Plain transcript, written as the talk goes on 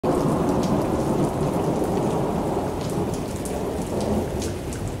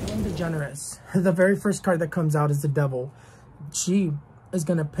generous. The very first card that comes out is the devil. She is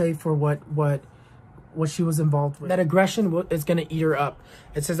going to pay for what she was involved with. That aggression is going to eat her up.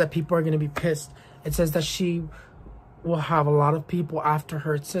 It says that people are going to be pissed. It says that she will have a lot of people after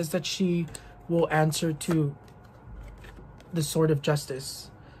her. It says that she will answer to the sword of justice.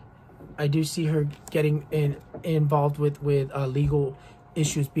 I do see her getting involved with legal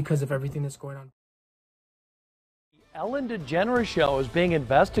issues because of everything that's going on. The Ellen DeGeneres Show is being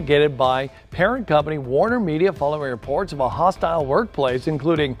investigated by parent company Warner Media following reports of a hostile workplace,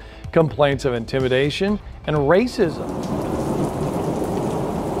 including complaints of intimidation and racism.